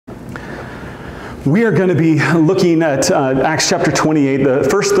We are going to be looking at Acts chapter 28, the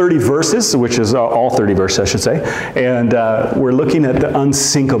first 30 verses, which is all 30 verses, I should say. And we're looking at the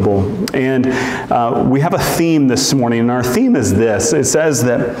unsinkable. And we have a theme this morning, and our theme is this. It says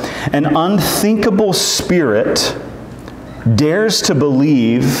that an unthinkable spirit dares to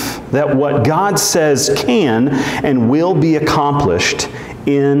believe that what God says can and will be accomplished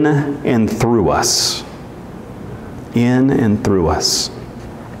in and through us. In and through us.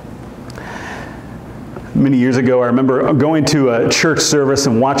 Many years ago, I remember going to a church service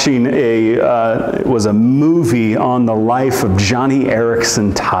and watching it was a movie on the life of Johnny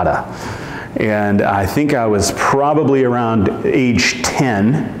Erickson Tata. And I think I was probably around age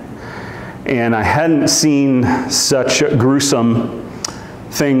 10, and I hadn't seen such gruesome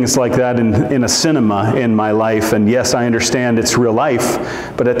things like that in a cinema in my life. And yes, I understand it's real life,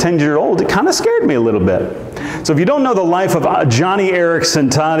 but at 10-year-old, it kind of scared me a little bit. So if you don't know the life of Johnny Erickson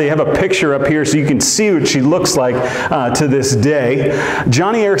Tata, you have a picture up here so you can see what she looks like to this day.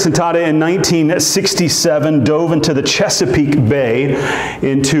 Johnny Erickson Tata in 1967 dove into the Chesapeake Bay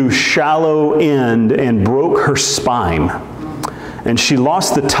into shallow end and broke her spine. And she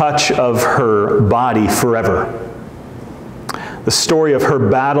lost the touch of her body forever. The story of her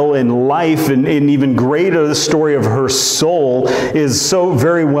battle in life, and even greater, the story of her soul, is so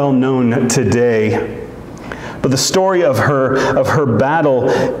very well known today. But the story of her battle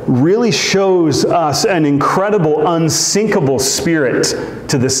really shows us an incredible, unsinkable spirit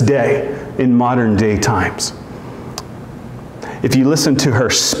to this day in modern day times. If you listen to her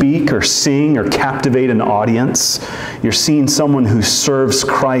speak or sing or captivate an audience, you're seeing someone who serves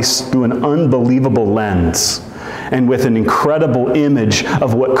Christ through an unbelievable lens and with an incredible image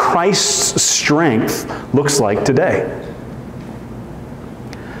of what Christ's strength looks like today.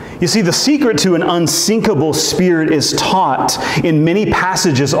 You see, the secret to an unsinkable spirit is taught in many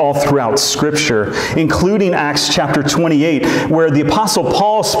passages all throughout Scripture, including Acts chapter 28, where the Apostle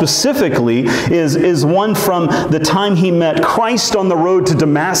Paul specifically is one from the time he met Christ on the road to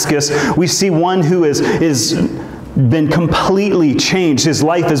Damascus. We see one who is been completely changed. His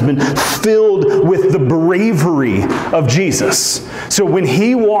life has been filled with the bravery of Jesus. So when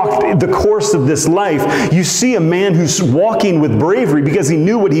he walked the course of this life, you see a man who's walking with bravery because he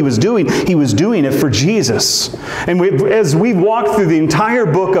knew what he was doing. He was doing it for Jesus. And as we've walked through the entire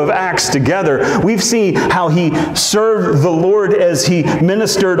book of Acts together, we've seen how he served the Lord as he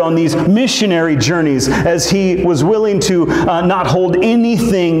ministered on these missionary journeys, as he was willing to not hold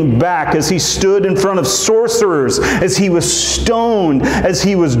anything back, as he stood in front of sorcerers, as he was stoned, as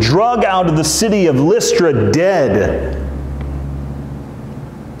he was dragged out of the city of Lystra dead.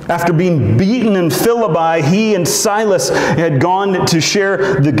 After being beaten in Philippi, he and Silas had gone to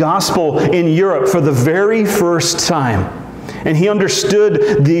share the gospel in Europe for the very first time. And he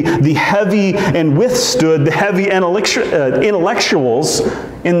understood the heavy and withstood the heavy intellectuals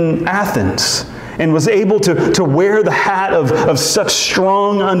in Athens, and was able to wear the hat of such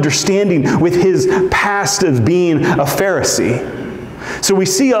strong understanding with his past of being a Pharisee. So we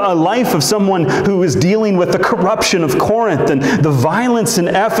see a life of someone who is dealing with the corruption of Corinth and the violence in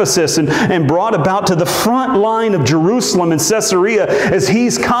Ephesus, and brought about to the front line of Jerusalem and Caesarea as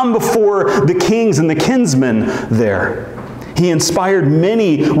he's come before the kings and the kinsmen there. He inspired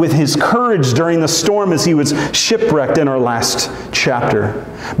many with his courage during the storm as he was shipwrecked in our last chapter.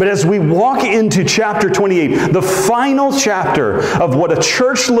 But as we walk into chapter 28, the final chapter of what a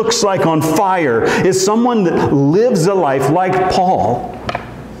church looks like on fire is someone that lives a life like Paul.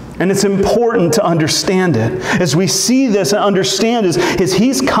 And it's important to understand it. As we see this and understand is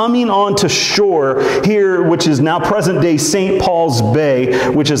he's coming onto shore here, which is now present-day St. Paul's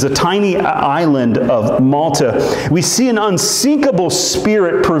Bay, which is a tiny island of Malta. We see an unsinkable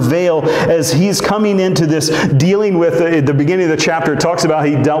spirit prevail as he's coming into this, dealing with, at the beginning of the chapter, it talks about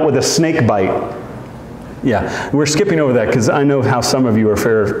he dealt with a snake bite. Yeah, we're skipping over that because I know how some of you are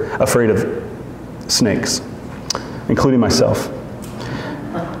afraid of snakes, including myself.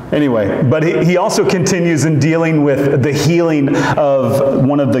 Anyway, but he also continues in dealing with the healing of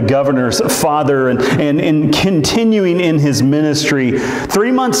one of the governor's father and in continuing in his ministry.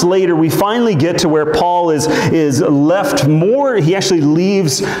 3 months later, we finally get to where Paul is left more, he actually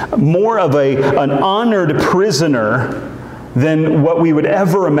leaves more of an honored prisoner than what we would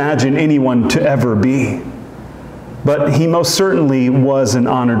ever imagine anyone to ever be. But he most certainly was an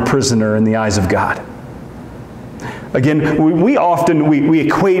honored prisoner in the eyes of God. Again, we often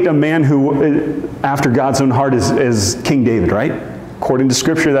equate a man who, after God's own heart, is King David, right? According to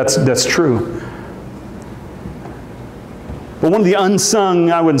Scripture, that's true. But one of the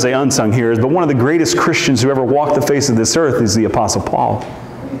unsung, I wouldn't say unsung heroes, but one of the greatest Christians who ever walked the face of this earth is the Apostle Paul.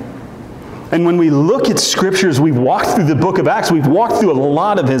 And when we look at scriptures, we've walked through the book of Acts, we've walked through a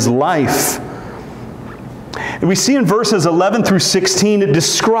lot of his life. And we see in verses 11 through 16, it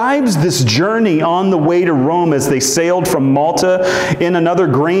describes this journey on the way to Rome as they sailed from Malta in another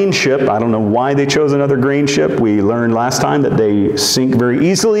grain ship. I don't know why they chose another grain ship. We learned last time that they sink very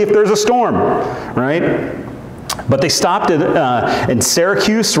easily if there's a storm, right? But they stopped in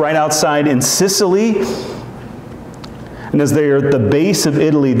Syracuse, right outside in Sicily. And as they are at the base of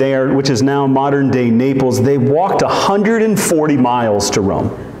Italy, which is now modern-day Naples, they walked 140 miles to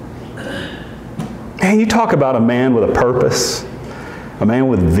Rome. Man, you talk about a man with a purpose, a man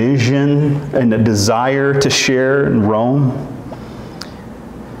with vision and a desire to share in Rome.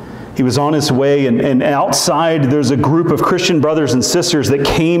 He was on his way, and outside there's a group of Christian brothers and sisters that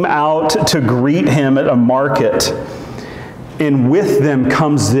came out to greet him at a market. And with them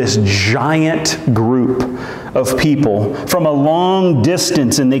comes this giant group of people from a long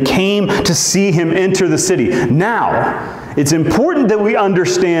distance, and they came to see him enter the city. Now, it's important that we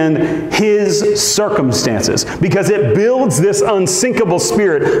understand his circumstances, because it builds this unsinkable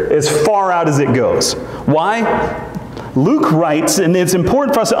spirit as far out as it goes. Why? Luke writes, and it's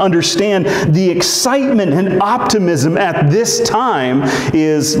important for us to understand the excitement and optimism at this time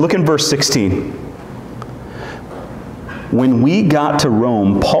is, look in verse 16. When we got to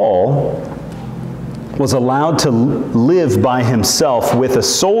Rome, Paul was allowed to live by himself with a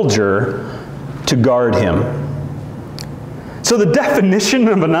soldier to guard him. So the definition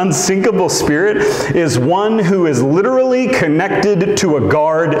of an unsinkable spirit is one who is literally connected to a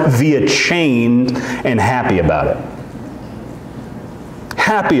guard via chain and happy about it.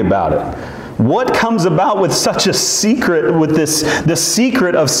 Happy about it. What comes about with such a secret, with the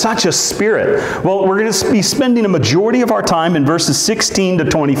secret of such a spirit? Well, we're going to be spending a majority of our time in verses 16 to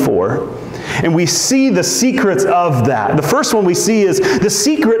 24. And we see the secrets of that. The first one we see is the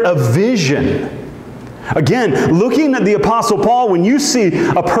secret of vision. Again, looking at the Apostle Paul, when you see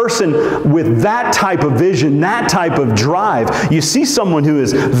a person with that type of vision, that type of drive, you see someone who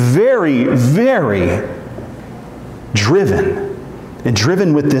is very, very driven. And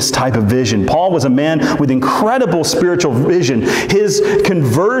driven with this type of vision. Paul was a man with incredible spiritual vision. His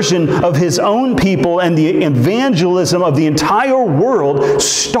conversion of his own people and the evangelism of the entire world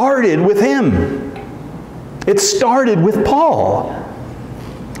started with him. It started with Paul.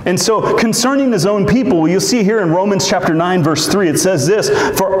 And so, concerning his own people, you'll see here in Romans chapter 9, verse 3, it says this,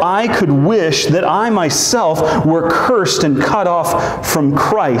 "For I could wish that I myself were cursed and cut off from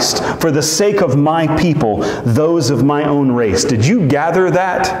Christ for the sake of my people, those of my own race." Did you gather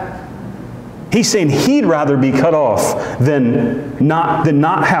that? He's saying he'd rather be cut off than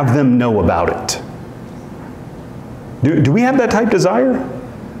not have them know about it. Do we have that type desire?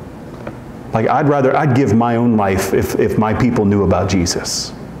 Like, I'd give my own life if my people knew about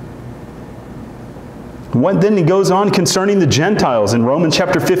Jesus. Then he goes on concerning the Gentiles in Romans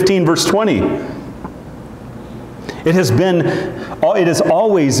chapter 15, verse 20. It has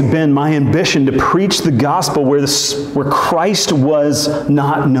always been my ambition to preach the gospel where Christ was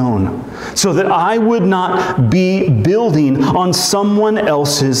not known, so that I would not be building on someone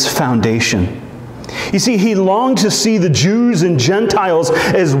else's foundation. You see, he longed to see the Jews and Gentiles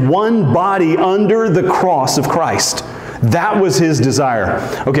as one body under the cross of Christ. That was his desire.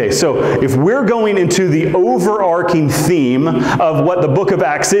 Okay, so if we're going into the overarching theme of what the book of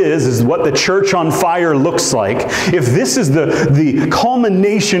Acts is what the church on fire looks like, if this is the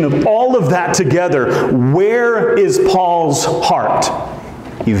culmination of all of that together, where is Paul's heart?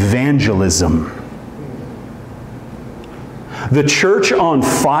 Evangelism. The church on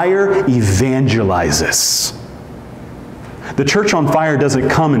fire evangelizes. The church on fire doesn't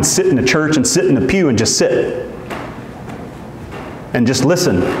come and sit in a church and sit in a pew and just sit and just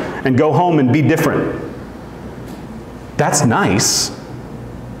listen and go home and be different. That's nice,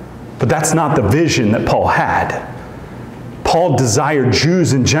 but that's not the vision that Paul had. Paul desired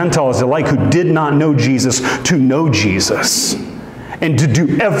Jews and Gentiles alike who did not know Jesus to know Jesus, and to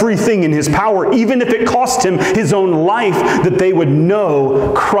do everything in his power, even if it cost him his own life, that they would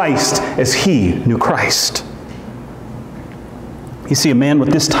know Christ as he knew Christ. You see, a man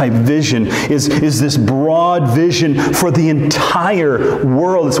with this type of vision is this broad vision for the entire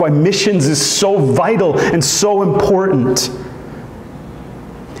world. That's why missions is so vital and so important.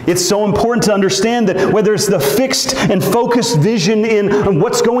 It's so important to understand that whether it's the fixed and focused vision in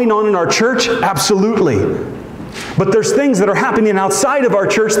what's going on in our church, absolutely. But there's things that are happening outside of our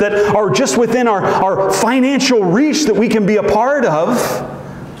church that are just within our financial reach that we can be a part of.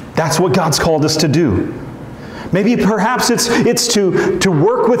 That's what God's called us to do. Maybe perhaps it's to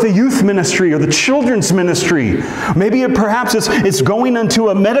work with a youth ministry or the children's ministry. Maybe perhaps it's going into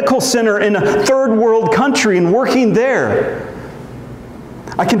a medical center in a third world country and working there.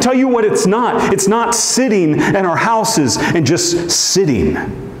 I can tell you what it's not. It's not sitting in our houses and just sitting.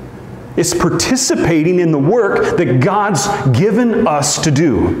 It's participating in the work that God's given us to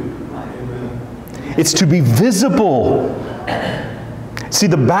do. It's to be visible. See,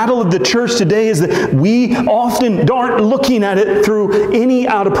 the battle of the church today is that we often aren't looking at it through any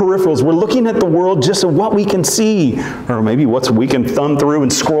out of peripherals. We're looking at the world just of what we can see, or maybe what we can thumb through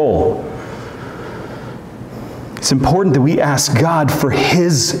and scroll. It's important that we ask God for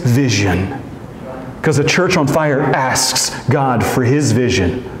His vision, because a church on fire asks God for His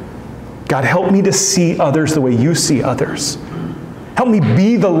vision. God, help me to see others the way you see others. Help me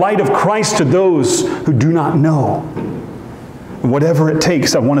be the light of Christ to those who do not know. Whatever it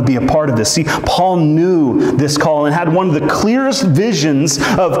takes, I want to be a part of this. See, Paul knew this call and had one of the clearest visions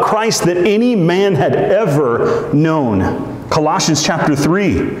of Christ that any man had ever known. Colossians chapter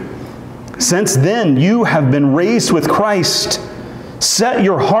 3. Since then, you have been raised with Christ. Set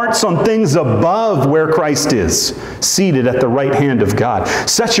your hearts on things above where Christ is, seated at the right hand of God.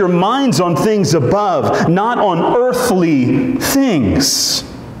 Set your minds on things above, not on earthly things.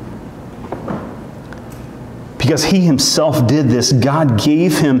 Because He Himself did this, God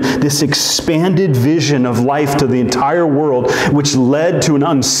gave Him this expanded vision of life to the entire world, which led to an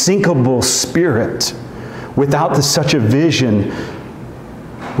unsinkable spirit. Without such a vision,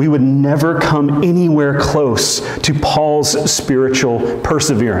 we would never come anywhere close to Paul's spiritual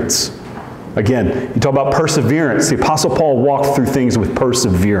perseverance. Again, you talk about perseverance. The Apostle Paul walked through things with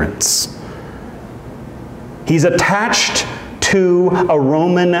perseverance. He's attached to a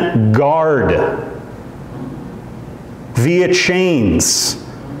Roman guard via chains,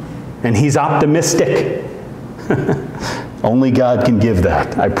 and he's optimistic. Only God can give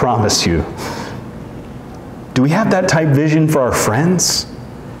that, I promise you. Do we have that type vision for our friends?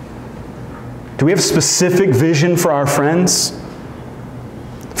 Do we have specific vision for our friends?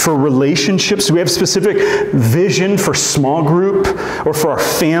 For relationships? Do we have specific vision for small group or for our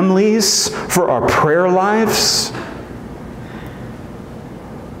families, for our prayer lives?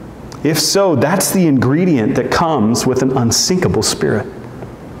 If so, that's the ingredient that comes with an unsinkable spirit.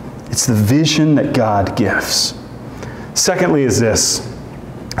 It's the vision that God gives. Secondly is this.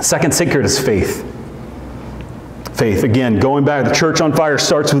 Second secret is faith. Faith. Again, going back, the church on fire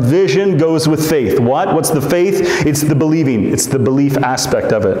starts with vision, goes with faith. What? What's the faith? It's the believing. It's the belief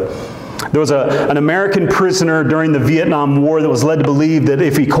aspect of it. There was an American prisoner during the Vietnam War that was led to believe that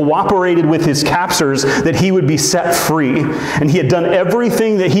if he cooperated with his captors, that he would be set free. And he had done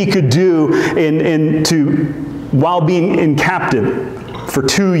everything that he could do while being in captive for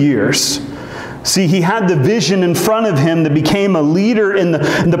 2 years. See, he had the vision in front of him that became a leader in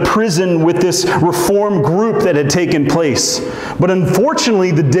the prison with this reform group that had taken place. But unfortunately,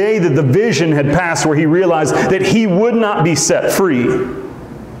 the day that the vision had passed where he realized that he would not be set free,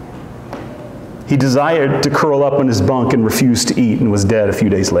 he desired to curl up in his bunk and refused to eat and was dead a few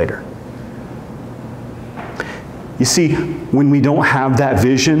days later. You see, when we don't have that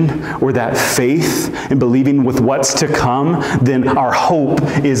vision or that faith in believing with what's to come, then our hope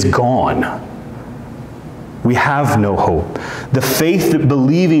is gone. We have no hope. The faith that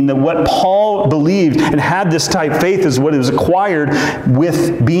believing that what Paul believed and had this type of faith is what is acquired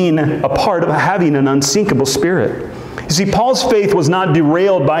with being a part of having an unsinkable spirit. You see, Paul's faith was not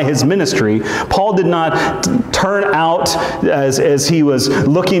derailed by his ministry. Paul did not turn out as he was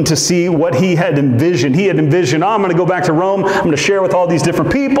looking to see what he had envisioned. He had envisioned, I'm going to go back to Rome. I'm going to share with all these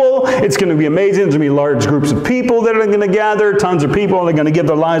different people. It's going to be amazing. There's going to be large groups of people that are going to gather. Tons of people are going to give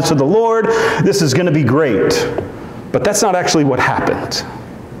their lives to the Lord. This is going to be great. But that's not actually what happened.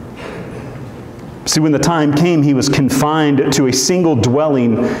 See, when the time came, he was confined to a single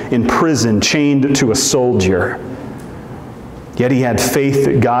dwelling in prison, chained to a soldier. Yet he had faith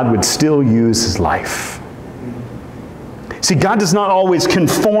that God would still use his life. See, God does not always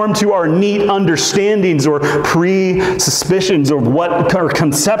conform to our neat understandings or pre-suspicions or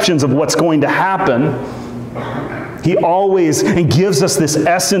conceptions of what's going to happen. He always gives us this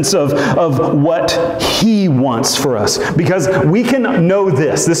essence of what He wants for us. Because we can know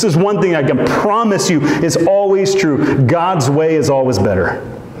this. This is one thing I can promise you is always true. God's way is always better.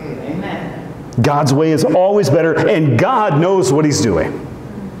 God's way is always better, and God knows what He's doing.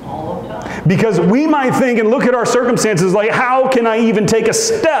 Because we might think and look at our circumstances like, how can I even take a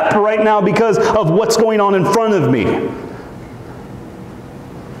step right now because of what's going on in front of me?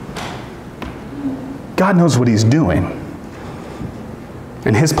 God knows what He's doing.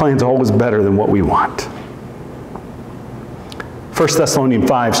 And His plan's always better than what we want. 1 Thessalonians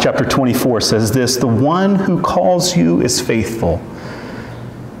 5, chapter 24 says this, "The one who calls you is faithful,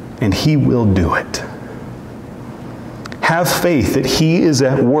 and he will do it." Have faith that he is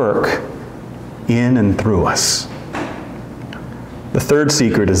at work in and through us. The third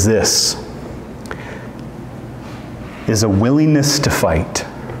secret is this, is a willingness to fight.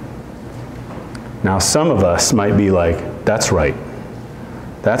 Now, some of us might be like, that's right.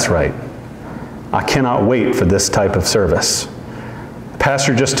 That's right. I cannot wait for this type of service. The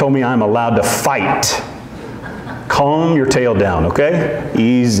pastor just told me I'm allowed to fight. Calm your tail down, okay?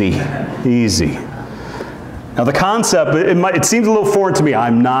 Easy, easy. Now, the concept, it seems a little foreign to me.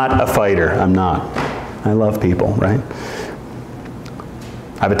 I'm not a fighter. I'm not. I love people, right?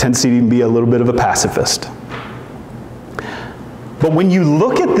 I have a tendency to even be a little bit of a pacifist. But when you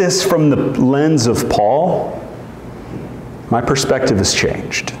look at this from the lens of Paul, my perspective has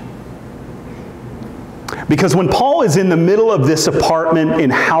changed. Because when Paul is in the middle of this apartment in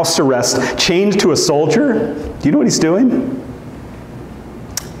house arrest, chained to a soldier, do you know what he's doing?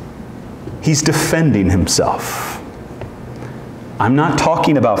 He's defending himself. I'm not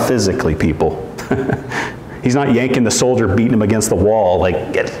talking about physically, people. He's not yanking the soldier, beating him against the wall, like,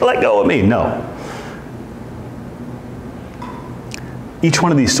 let go of me. No. Each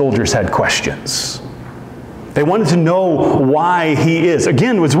one of these soldiers had questions. They wanted to know why he is.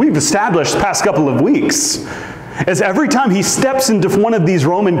 Again, as we've established the past couple of weeks, as every time he steps into one of these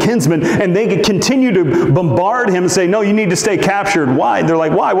Roman kinsmen and they continue to bombard him and say, no, you need to stay captured. Why? They're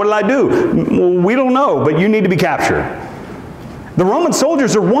like, why? What did I do? Well, we don't know, but you need to be captured. The Roman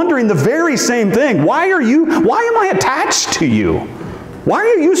soldiers are wondering the very same thing. Why am I attached to you? Why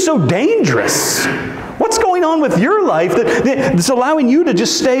are you so dangerous? What's going on with your life that's allowing you to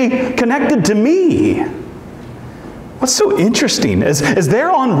just stay connected to me? What's so interesting is they're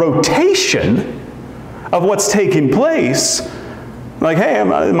on rotation of what's taking place. Like, hey,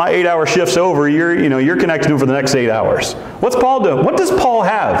 my 8-hour shift's over. You're connected to him for the next 8 hours. What's Paul doing? What does Paul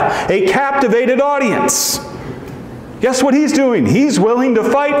have? A captivated audience. Guess what he's doing? He's willing to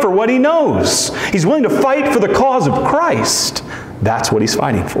fight for what he knows. He's willing to fight for the cause of Christ. That's what he's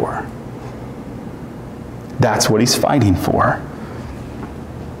fighting for. That's what he's fighting for.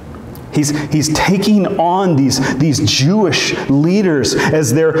 He's taking on these Jewish leaders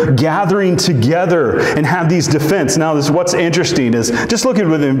as they're gathering together and have these defense. Now, what's interesting is, just look at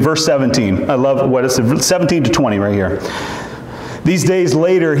within verse 17. I love what it says, 17 to 20 right here. These days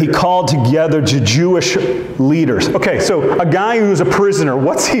later, he called together the Jewish leaders. Okay, so a guy who's a prisoner,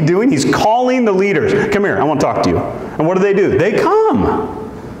 what's he doing? He's calling the leaders. Come here, I want to talk to you. And what do? They come.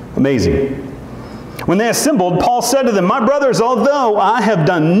 Amazing. When they assembled, Paul said to them, "My brothers, although I have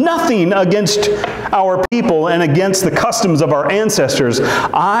done nothing against our people and against the customs of our ancestors,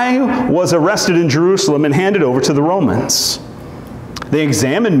 I was arrested in Jerusalem and handed over to the Romans. They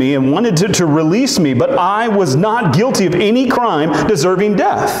examined me and wanted to release me, but I was not guilty of any crime deserving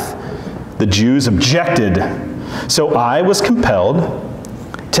death. The Jews objected, so I was compelled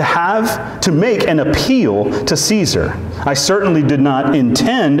to make an appeal to Caesar. I certainly did not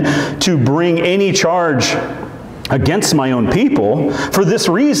intend to bring any charge against my own people. For this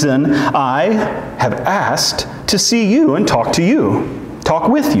reason, I have asked to see you and talk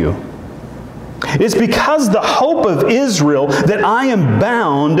with you. It is because the hope of Israel that I am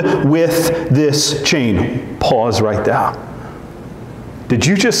bound with this chain." Pause right there. Did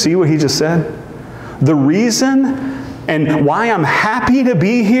you just see what he just said? The reason and why I'm happy to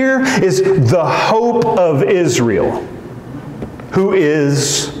be here is the hope of Israel, who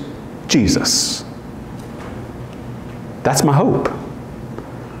is Jesus. That's my hope.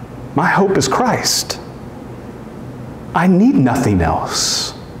 My hope is Christ. I need nothing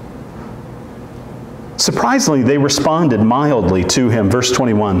else. Surprisingly, they responded mildly to him. Verse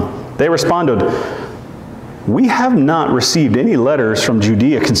 21. They responded, "We have not received any letters from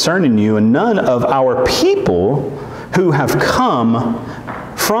Judea concerning you, and none of our people who have come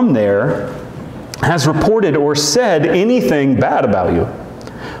from there has reported or said anything bad about you.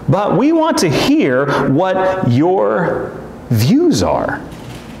 But we want to hear what your views are.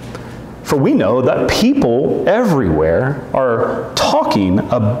 For we know that people everywhere are talking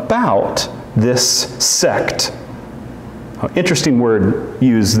about this sect." Interesting word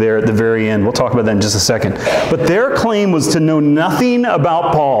used there at the very end. We'll talk about that in just a second. But their claim was to know nothing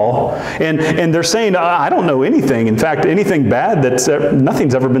about Paul. And they're saying, I don't know anything. In fact, anything bad,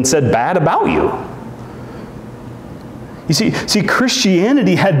 nothing's ever been said bad about you. You see,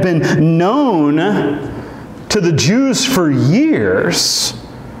 Christianity had been known to the Jews for years.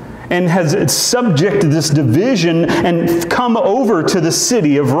 and has subjected this division and come over to the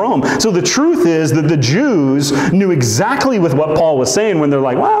city of Rome. So the truth is that the Jews knew exactly with what Paul was saying when they're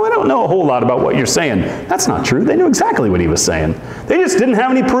like, well, we don't know a whole lot about what you're saying. That's not true. They knew exactly what he was saying. They just didn't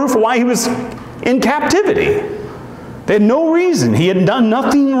have any proof why he was in captivity. They had no reason. He had done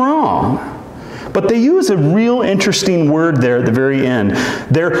nothing wrong. But they use a real interesting word there at the very end.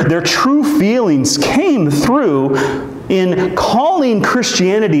 Their true feelings came through in calling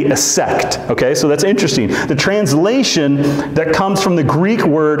Christianity a sect. Okay, so that's interesting. The translation that comes from the Greek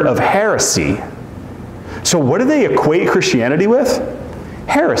word of heresy. So what do they equate Christianity with?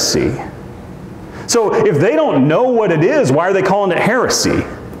 Heresy. So if they don't know what it is, why are they calling it heresy?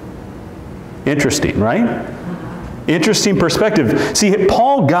 Interesting, right? Interesting perspective. See,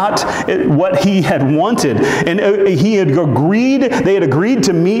 Paul got what he had wanted, and they had agreed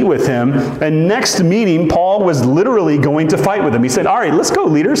to meet with him, and next meeting, Paul was literally going to fight with him. He said, all right, let's go,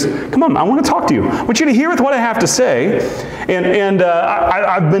 leaders. Come on, I want to talk to you. I want you to hear what I have to say, and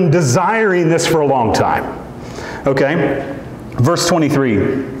I've been desiring this for a long time. Okay? Verse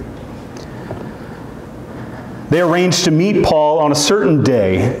 23. They arranged to meet Paul on a certain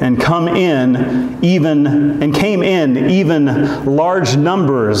day and came in even large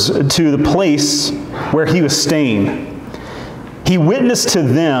numbers to the place where he was staying. He witnessed to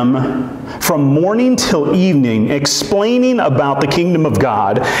them from morning till evening, explaining about the kingdom of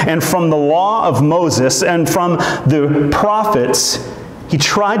God, and from the law of Moses and from the prophets. He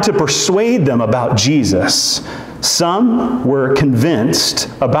tried to persuade them about Jesus. Some were convinced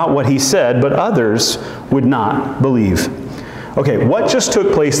about what he said, but others would not believe. Okay, what just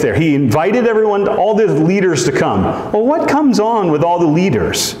took place there? He invited everyone, all the leaders to come. Well, what comes on with all the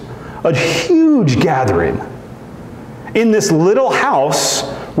leaders? A huge gathering in this little house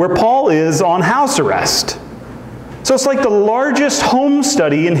where Paul is on house arrest. So it's like the largest home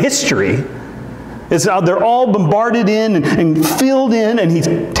study in history. They're all bombarded in and filled in, and he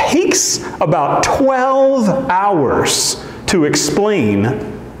takes about 12 hours to explain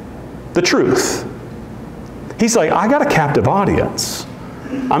the truth. He's like, I got a captive audience.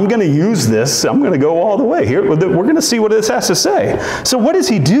 I'm going to use this. I'm going to go all the way here. We're going to see what this has to say. So what does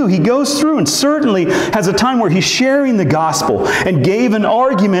he do? He goes through and certainly has a time where he's sharing the gospel and gave an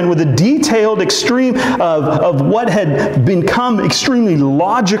argument with a detailed extreme of what had become extremely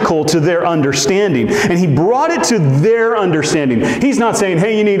logical to their understanding. And he brought it to their understanding. He's not saying,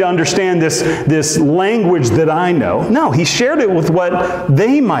 hey, you need to understand this language that I know. No, he shared it with what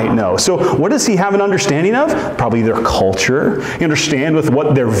they might know. So what does he have an understanding of? Probably their culture. He understand with what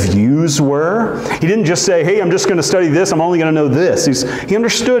their views were. He didn't just say, hey, I'm just going to study this, I'm only going to know this. He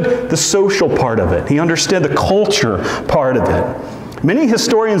understood the social part of it. He understood the culture part of it. Many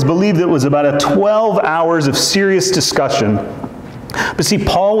historians believe that it was about 12 hours of serious discussion. But see,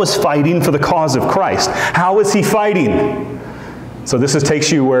 Paul was fighting for the cause of Christ. How was he fighting? So this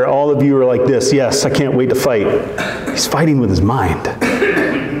takes you where all of you are like this, yes, I can't wait to fight. He's fighting with his mind.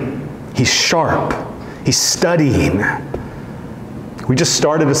 He's sharp. He's studying. We just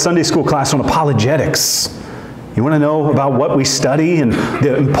started a Sunday school class on apologetics. You want to know about what we study and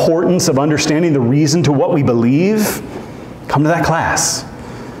the importance of understanding the reason to what we believe? Come to that class.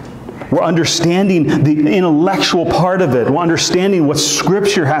 We're understanding the intellectual part of it. We're understanding what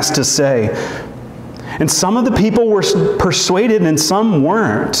Scripture has to say. And some of the people were persuaded and some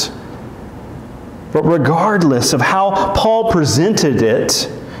weren't. But regardless of how Paul presented it,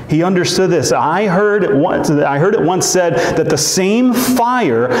 he understood this. I heard it once said that the same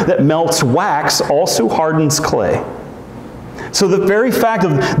fire that melts wax also hardens clay. So the very fact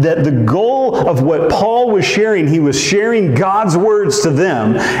that the goal of what Paul was sharing, he was sharing God's words to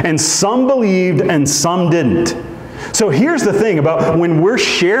them, and some believed and some didn't. So here's the thing about when we're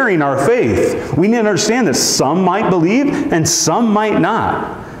sharing our faith, we need to understand that some might believe and some might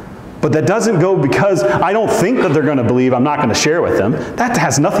not. But that doesn't go because I don't think that they're going to believe, I'm not going to share with them. That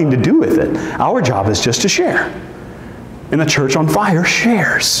has nothing to do with it. Our job is just to share. And the Church on Fire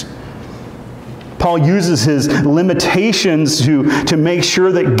shares. Paul uses his limitations to make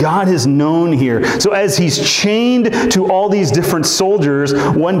sure that God is known here. So as he's chained to all these different soldiers,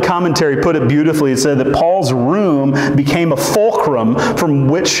 one commentary put it beautifully. It said that Paul's room became a fulcrum from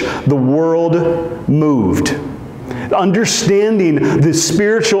which the world moved. Understanding, the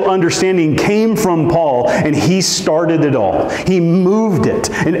spiritual understanding came from Paul, and he started it all. He moved it,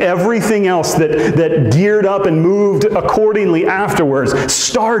 and everything else that geared up and moved accordingly afterwards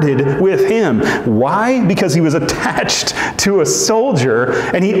started with him. Why? Because he was attached to a soldier,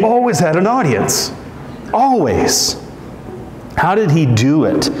 and he always had an audience. Always. How did he do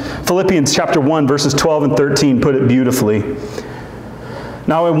it? Philippians chapter 1, verses 12 and 13 put it beautifully.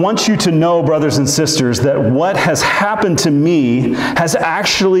 Now, I want you to know, brothers and sisters, that what has happened to me has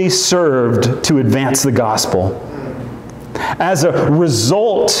actually served to advance the gospel. As a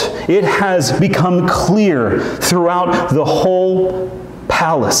result, it has become clear throughout the whole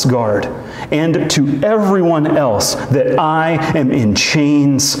palace guard and to everyone else that I am in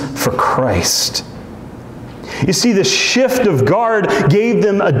chains for Christ. You see, the shift of guard gave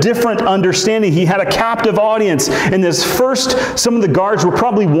them a different understanding. He had a captive audience. And some of the guards were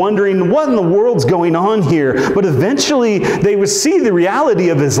probably wondering, what in the world's going on here? But eventually, they would see the reality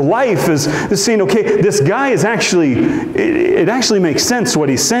of his life as saying, okay, this guy is actually, it actually makes sense what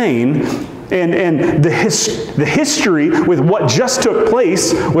he's saying. And the history with what just took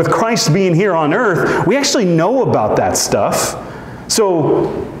place with Christ being here on earth, we actually know about that stuff.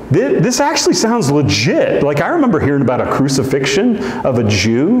 So this actually sounds legit. Like, I remember hearing about a crucifixion of a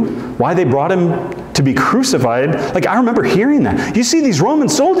Jew, why they brought him to be crucified. Like, I remember hearing that. You see, these Roman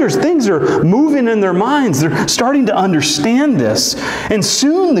soldiers, things are moving in their minds. They're starting to understand this. And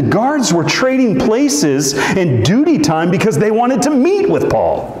soon the guards were trading places in duty time because they wanted to meet with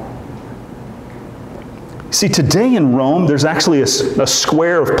Paul. See, today in Rome, there's actually a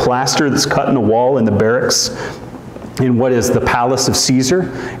square of plaster that's cut in a wall in the barracks in what is the Palace of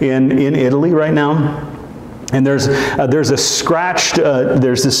Caesar in Italy right now. And there's this scratched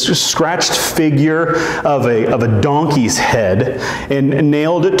figure of a donkey's head, and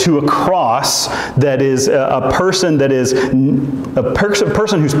nailed to a cross that is a person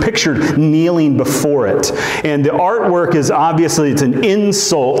who's pictured kneeling before it. And the artwork is obviously, it's an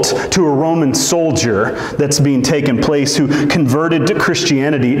insult to a Roman soldier that's being taken place who converted to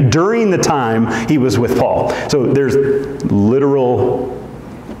Christianity during the time he was with Paul. So there's literal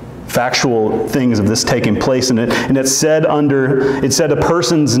factual things of this taking place, and it said a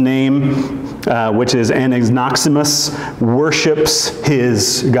person's name, which is Anaximagus, worships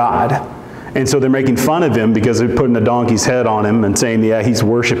his God. And so they're making fun of him because they're putting a donkey's head on him and saying, yeah, he's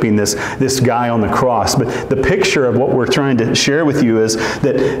worshiping this guy on the cross. But the picture of what we're trying to share with you is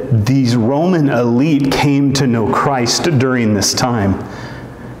that these Roman elite came to know Christ during this time.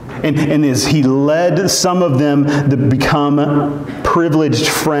 And as he led some of them to become privileged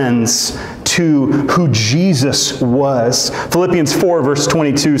friends to who Jesus was. Philippians 4 verse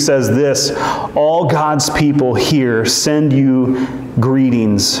 22 says this, all God's people here send you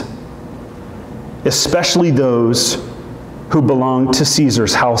greetings, especially those who belong to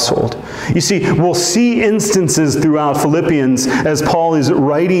Caesar's household. You see, we'll see instances throughout Philippians as Paul is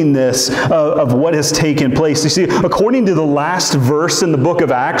writing this of what has taken place. You see, according to the last verse in the book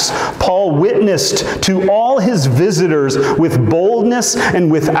of Acts, Paul witnessed to all his visitors with boldness and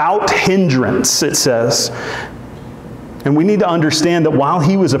without hindrance, it says. And we need to understand that while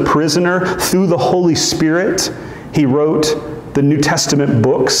he was a prisoner, through the Holy Spirit, he wrote the New Testament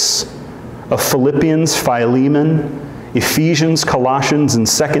books of Philippians, Philemon, Ephesians, Colossians, and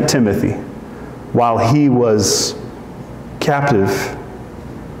 2 Timothy, while he was captive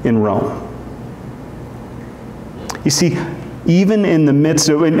in Rome. You see, even in the midst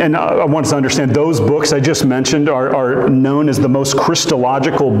of, and I want us to understand, those books I just mentioned are known as the most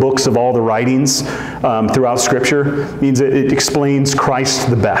Christological books of all the writings throughout Scripture. It means it explains Christ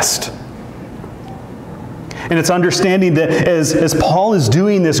the best. And it's understanding that as Paul is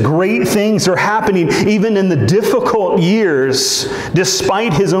doing this, great things are happening even in the difficult years,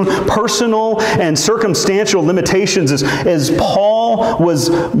 despite his own personal and circumstantial limitations. As Paul was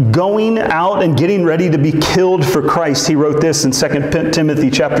going out and getting ready to be killed for Christ, he wrote this in 2 Timothy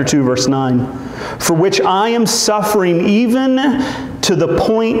chapter 2, verse 9, for which I am suffering even to the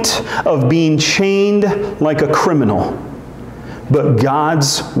point of being chained like a criminal. But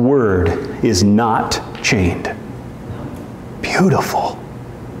God's word is not chained. Beautiful.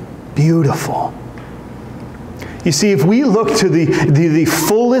 Beautiful. You see, if we look to the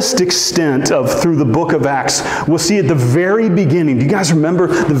fullest extent through the book of Acts, we'll see at the very beginning. Do you guys remember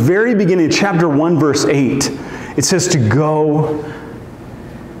the very beginning of chapter 1, verse 8? It says to go.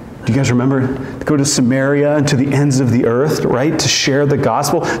 Do you guys remember? To go to Samaria and to the ends of the earth, right? To share the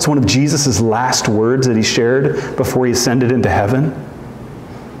gospel. It's one of Jesus' last words that he shared before he ascended into heaven.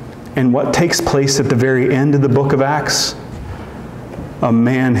 And what takes place at the very end of the book of Acts? A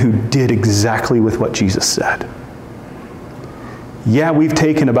man who did exactly with what Jesus said. Yeah, we've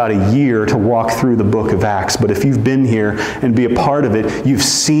taken about a year to walk through the book of Acts, but if you've been here and be a part of it, you've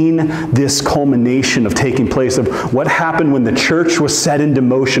seen this culmination of taking place of what happened when the church was set into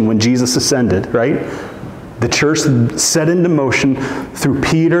motion when Jesus ascended, right? The church set into motion through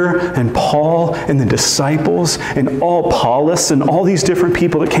Peter and Paul and the disciples and Apollos and all these different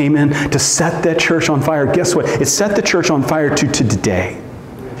people that came in to set that church on fire. Guess what? It set the church on fire to today.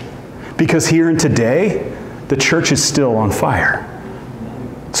 Because here and today, the church is still on fire.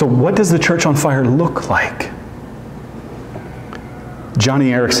 So what does the church on fire look like?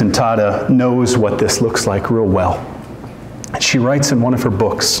 Johnny Erickson Tada knows what this looks like real well. She writes in one of her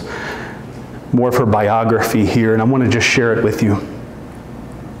books, more of her biography here, and I want to just share it with you.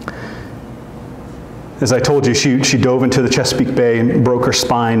 As I told you, she dove into the Chesapeake Bay and broke her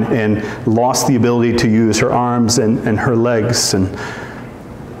spine and lost the ability to use her arms and her legs. And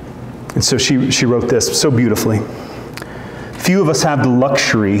so she wrote this so beautifully. Few of us have the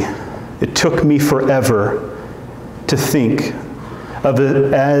luxury. It took me forever to think of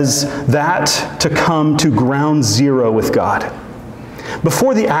it as that to come to ground zero with God.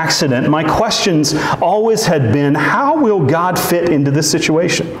 Before the accident, my questions always had been, how will God fit into this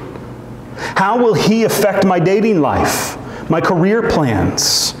situation? How will He affect my dating life, my career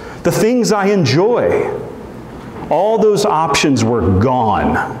plans, the things I enjoy? All those options were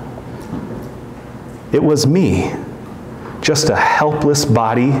gone. It was me, just a helpless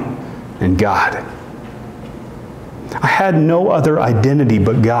body and God. I had no other identity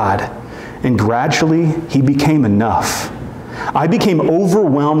but God, and gradually He became enough. I became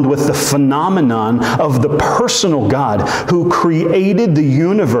overwhelmed with the phenomenon of the personal God who created the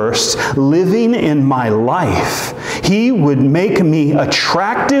universe living in my life. He would make me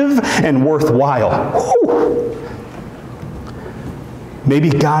attractive and worthwhile. Whew. Maybe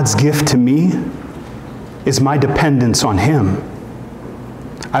God's gift to me is my dependence on Him.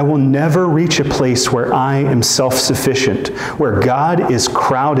 I will never reach a place where I am self-sufficient, where God is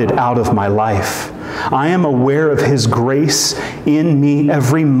crowded out of my life. I am aware of His grace in me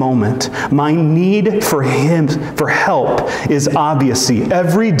every moment. My need for Him, for help, is obviously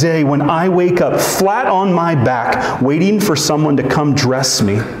every day when I wake up flat on my back, waiting for someone to come dress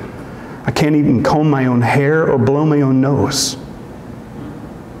me. I can't even comb my own hair or blow my own nose.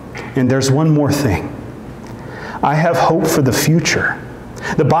 And there's one more thing. I have hope for the future.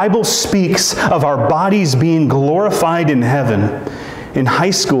 The Bible speaks of our bodies being glorified in heaven. In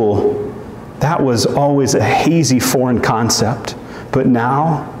high school, that was always a hazy foreign concept. But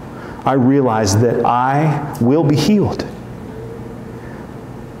now, I realize that I will be healed.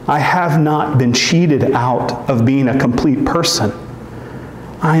 I have not been cheated out of being a complete person.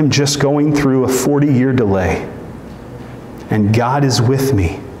 I am just going through a 40-year delay. And God is with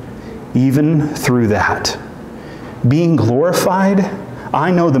me, even through that. Being glorified,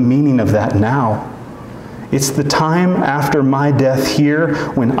 I know the meaning of that now. It's the time after my death here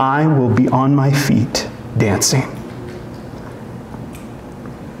when I will be on my feet dancing.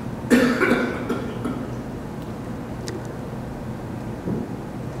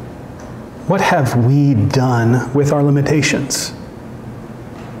 What have we done with our limitations?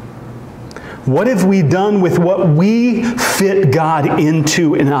 What have we done with what we fit God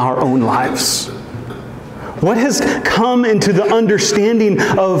into in our own lives? What has come into the understanding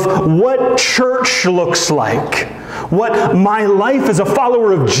of what church looks like? What my life as a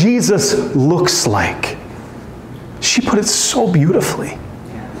follower of Jesus looks like? She put it so beautifully.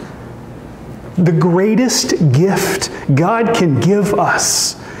 The greatest gift God can give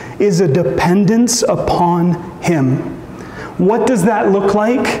us is a dependence upon Him. What does that look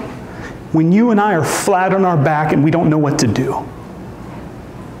like? When you and I are flat on our back and we don't know what to do.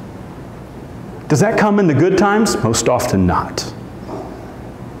 Does that come in the good times? Most often not.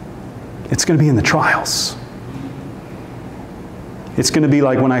 It's going to be in the trials. It's going to be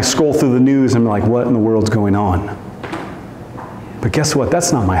like when I scroll through the news and I'm like, what in the world's going on? But guess what?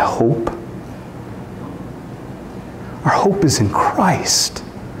 That's not my hope. Our hope is in Christ.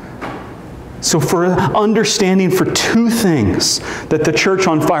 So for understanding for two things that the church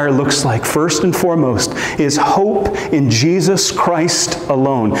on fire looks like, first and foremost, is hope in Jesus Christ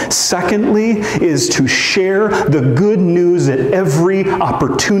alone. Secondly, is to share the good news at every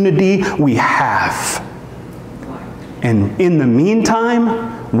opportunity we have. And in the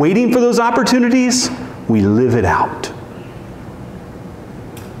meantime, waiting for those opportunities, we live it out.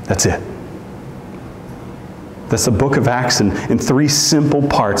 That's it. That's the book of Acts in three simple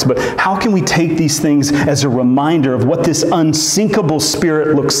parts. But how can we take these things as a reminder of what this unsinkable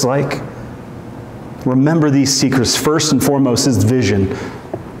spirit looks like? Remember these secrets. First and foremost is vision.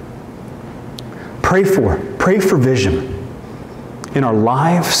 Pray for vision in our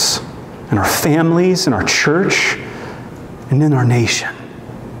lives, in our families, in our church, and in our nation.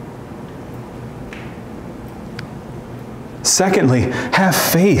 Secondly, have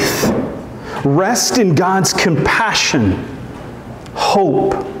faith. Rest in God's compassion,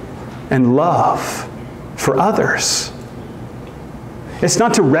 hope, and love for others. It's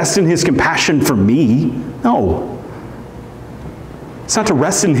not to rest in His compassion for me. No. It's not to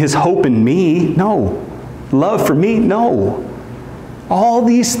rest in his hope in me. No. Love for me. No. All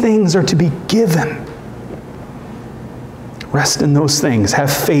these things are to be given. Rest in those things.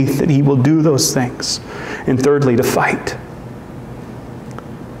 Have faith that he will do those things. And thirdly, to fight.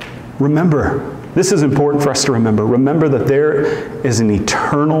 Remember, this is important for us to remember. Remember that there is an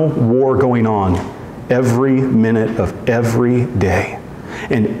eternal war going on every minute of every day.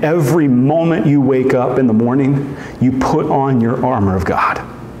 And every moment you wake up in the morning, you put on your armor of God.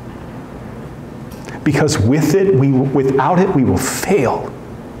 Because without it, we will fail.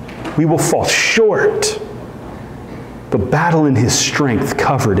 We will fall short. The battle in his strength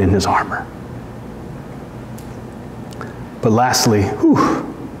covered in his armor. But lastly,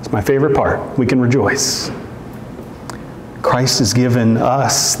 it's my favorite part. We can rejoice. Christ has given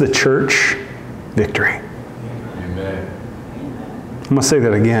us, the church, victory. Amen. I'm going to say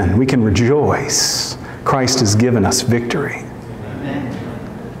that again. We can rejoice. Christ has given us victory.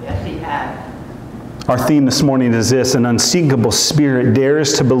 Amen. Yes, he has. Our theme this morning is this: an unsinkable spirit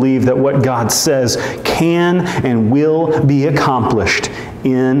dares to believe that what God says can and will be accomplished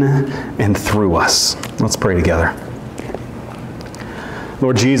in and through us. Let's pray together.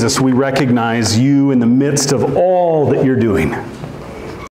 Lord Jesus, we recognize you in the midst of all that you're doing.